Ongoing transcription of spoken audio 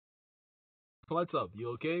What's up?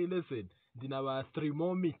 You okay? Listen, dinaba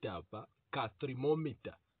thermometer,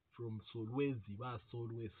 thermometer from Solwezi,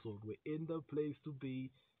 Solwe in the place to be,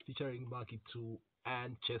 featuring Macky2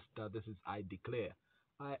 and Chester. This is I Declare.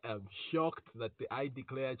 I am shocked that the I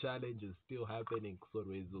Declare challenge is still happening.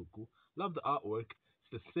 Solwezuku. Love the artwork.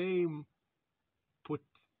 It's the same. Put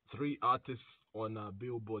three artists on a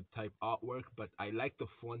billboard type artwork, but I like the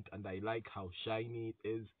font and I like how shiny it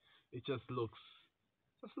is. It just looks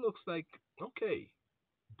like okay.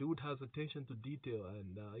 Dude has attention to detail,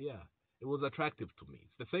 and yeah, it was attractive to me.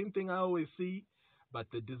 It's the same thing I always see, but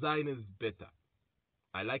the design is better.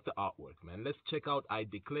 I like the artwork, man. Let's check out I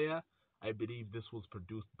Declare. I believe this was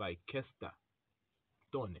produced by Kester.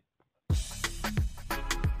 Done it.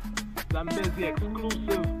 Zambezi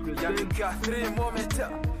exclusive presents. Got three Mometer.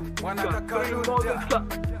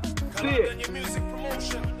 See it.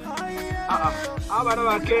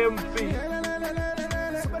 Abana KMP.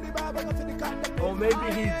 Or maybe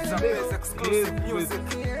he's exclusive music.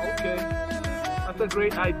 Okay. That's a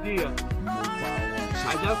great idea.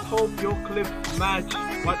 I just hope your clips match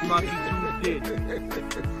what Macky2 did.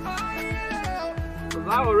 Because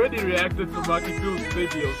I already reacted to Macky2's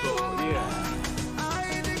video, so yeah.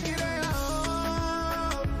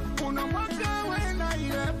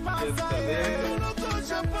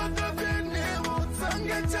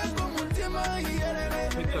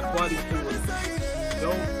 Picture quality was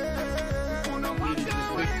dope. Really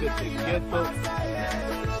depicted the ghetto.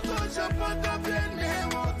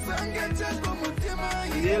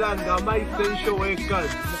 Ilanga my essential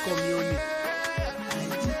workers mu community.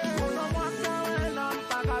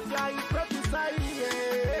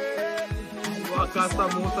 Wakasa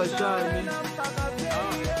Musa Shani.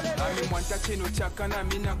 Mwanta chino chakana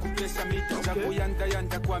mina kupesa mita Chakuyanda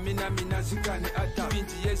yanda kwa mina zikane ata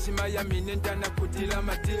Binti yeshima ya minenda na kudila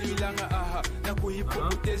matilu ilanga aha Na kuhipu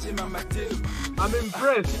kuteshima matilu I'm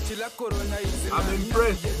impressed,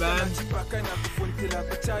 man.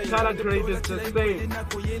 Talent rate is the same.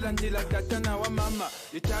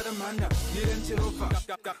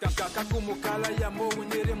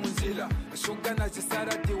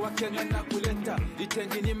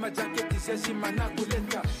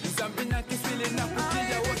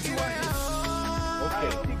 Okay.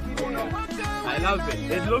 I love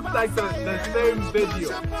it. It looks like the same video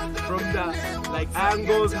from the like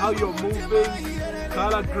angles, how you're moving,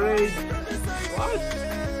 color grade. What?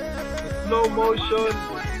 The slow motion,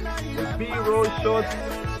 the B-roll shots.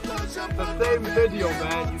 The same video,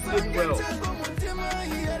 man. You did well.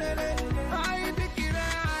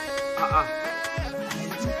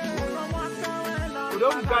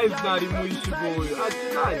 Those guys not even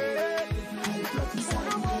Ishiboy.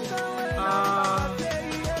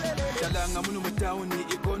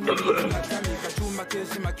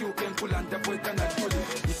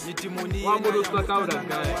 Vamos sacar that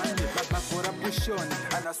guy.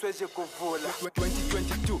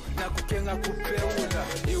 2022 na kukenga kupeula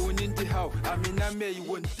iunindi hao amina mei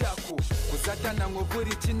wontaku kusatana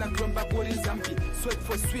ngoburi china kromba kuri zambi sweat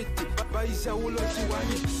for sweet baisha uloti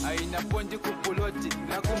wani aina bondi kupuloti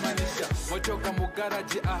na kumanisha motoka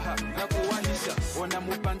mugaraji aha na kuwahisha ona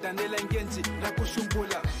mupandanela ngenji na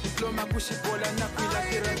kushumbula diploma kushibola na kuila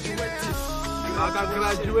graduate Aka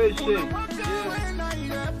graduation.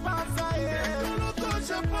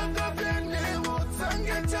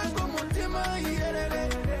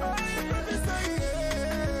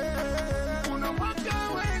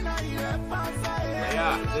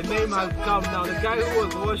 Yeah, the name has come now. The guy who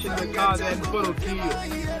was washing the car then photo kill.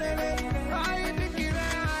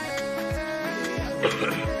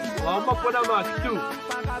 I'm up on a Macky2.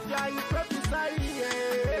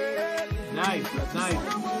 Nice.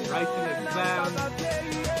 Writing exams.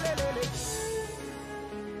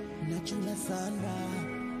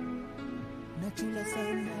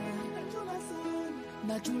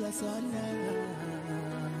 Nachula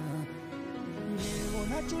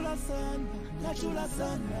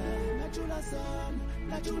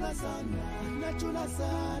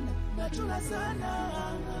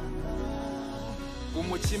sana.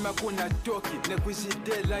 Umuchima kuna toki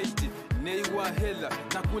nekushide light neiwa hela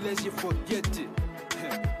nakuleshi forget it.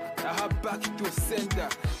 Aha back to sender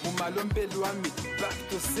mumalombe lwami back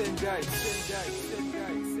to sender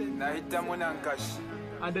naita mona nkashi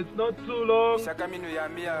And it's not too long. shaka minu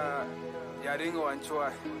ya ringo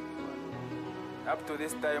wanchwa up to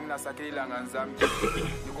this time nasakila nganzambi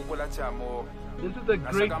yukukola chamo. This is a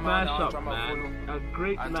great mashup, man. A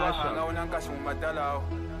great mashup. Naona nkashi mumadala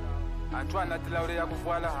Antwa natila ure ya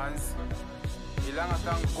kufuala hansi ilanga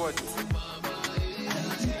thank God.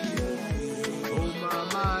 Oh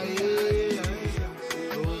mama,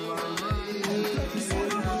 yeah. Oh mama,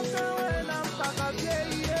 yeah.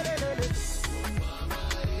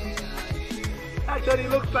 said he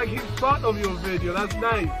looks like he's part of your video. That's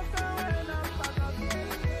nice.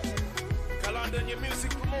 Calendar your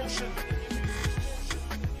music promotion.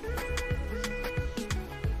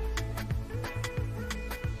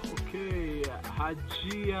 Okay,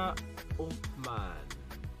 Hajir Othman.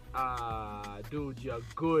 Dude, you're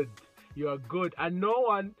good. You're good. And no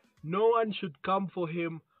one should come for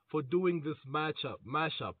him for doing this mashup,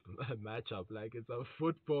 matchup, like it's a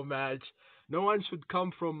football match. No one should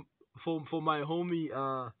come for my homie,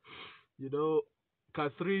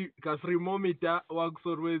 Kasri Mometer works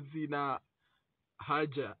always in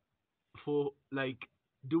Hajir for like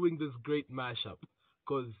doing this great mashup,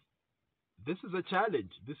 because this is a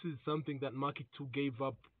challenge. This is something that Macky2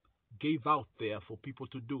 gave out there for people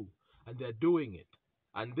to do, and they're doing it.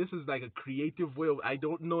 And this is like a creative way of, I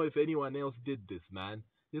don't know if anyone else did this, man.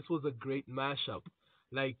 This was a great mashup.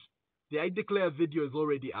 Like, the I Declare video is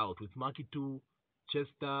already out with Macky2,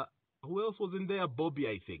 Chester, who else was in there? Bobby,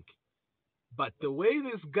 I think. But the way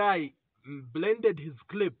this guy blended his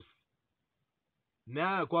clips,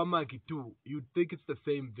 now kwa Macky2, you'd think it's the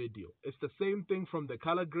same video. It's the same thing from the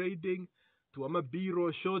color grading to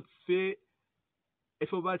amabiro shots, say, if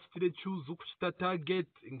batchitire choose ukuchita target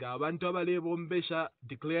ngabantu abalebombesha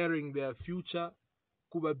declaring their future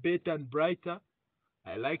kuba better and brighter.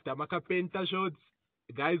 I liked the Makapenta shots,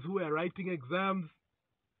 guys who are writing exams.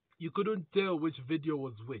 You couldn't tell which video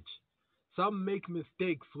was which. Some make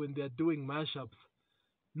mistakes when they're doing mashups.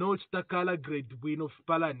 No color grade win of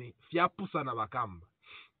palani fiapusa na bakamba.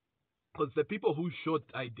 Because the people who shot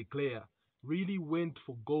I Declare really went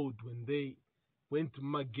for gold when they went to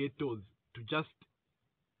Magetos to just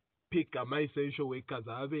pick a my essential workers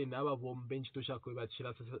have never one bench to shako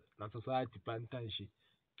na society pantanshi.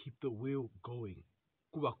 Keep the wheel going.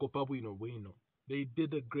 Kuba kopa wino wino. They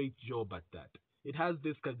did a great job at that. It has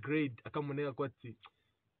this grade akamoneka kwati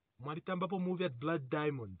mwalitambapo movie at Blood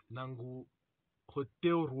Diamond nangu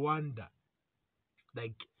Hotel Rwanda.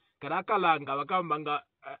 Like karakalanga wakambanga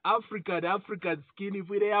Africa, the African skin if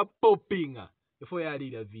they are popping before I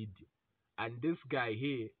did a video. And this guy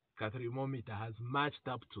here, Mometer, has matched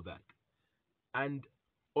up to that. And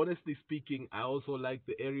honestly speaking, I also like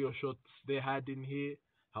the aerial shots they had in here,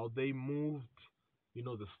 how they moved,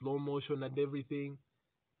 the slow motion and everything.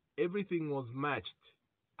 Everything was matched.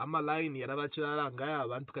 Amaline yarabachara ngaya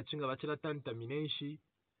abantu kachinga bachara tanta minenshi.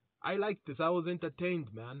 I liked this. I was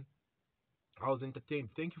entertained, man. I was entertained.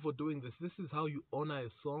 Thank you for doing this. This is how you honor a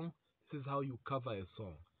song. This is how you cover a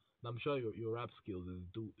song. And I'm sure your rap skills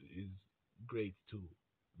is great too.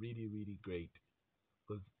 Really, really great.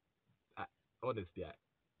 Because honestly,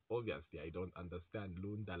 obviously I don't understand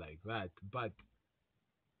Lunda like that, but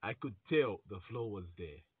I could tell the flow was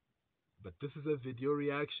there. But this is a video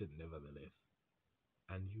reaction, nevertheless.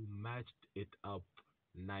 And you matched it up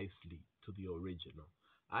nicely to the original.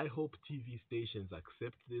 I hope TV stations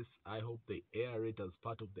accept this. I hope they air it as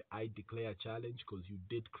part of the I Declare challenge, because you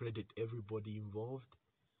did credit everybody involved.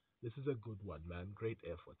 This is a good one, man. Great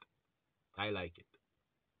effort. I like it.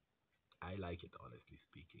 I like it, honestly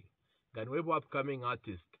speaking. Ganwebo upcoming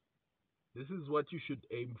artist. This is what you should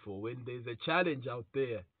aim for. When there's a challenge out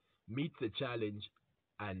there, meet the challenge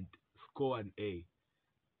and score an A.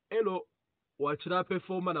 Hello, watch that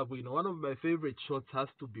performer na bwino. One of my favorite shots has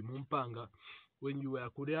to be Mumpanga. When you were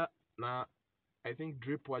kuria na, I think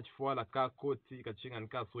drip watch for la ka koti kachinga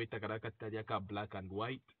nka sweater karaka ka black and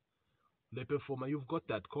white. The performer, you've got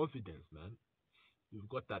that confidence, man. You've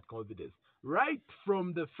got that confidence. Right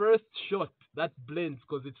from the first shot, that blends,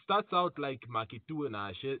 because it starts out like Macky2 and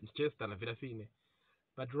chest and everything.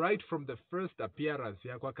 But right from the first appearance,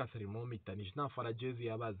 yakwa Kasri Mometer, nishna fara jezi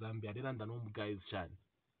yaba Zambia, didn't know guys shan.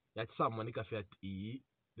 That's someone fiat e.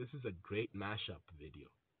 This is a great mashup video.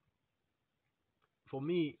 For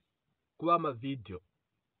me, kuama video.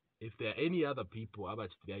 If there are any other people about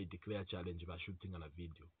the Declare challenge about shooting on a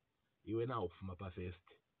video, you went out from my first.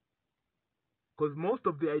 Because most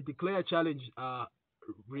of the I Declare challenge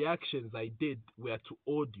reactions I did were to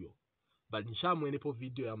audio. But nishamwenepo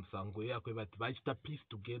video ya msango yakwe but vajita piece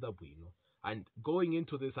together and going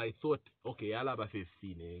into this I thought, okay, yala ba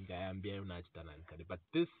 15 ngayambia unachita nankani. But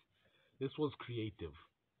this was creative.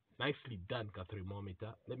 Nicely done,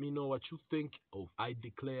 Mometer. Let me know what you think of I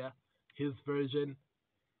Declare, his version,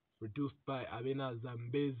 produced by Abena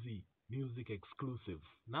Zambezi, music exclusive.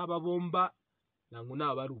 Nababomba,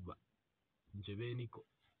 nanguna baruba.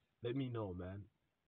 Let me know, man.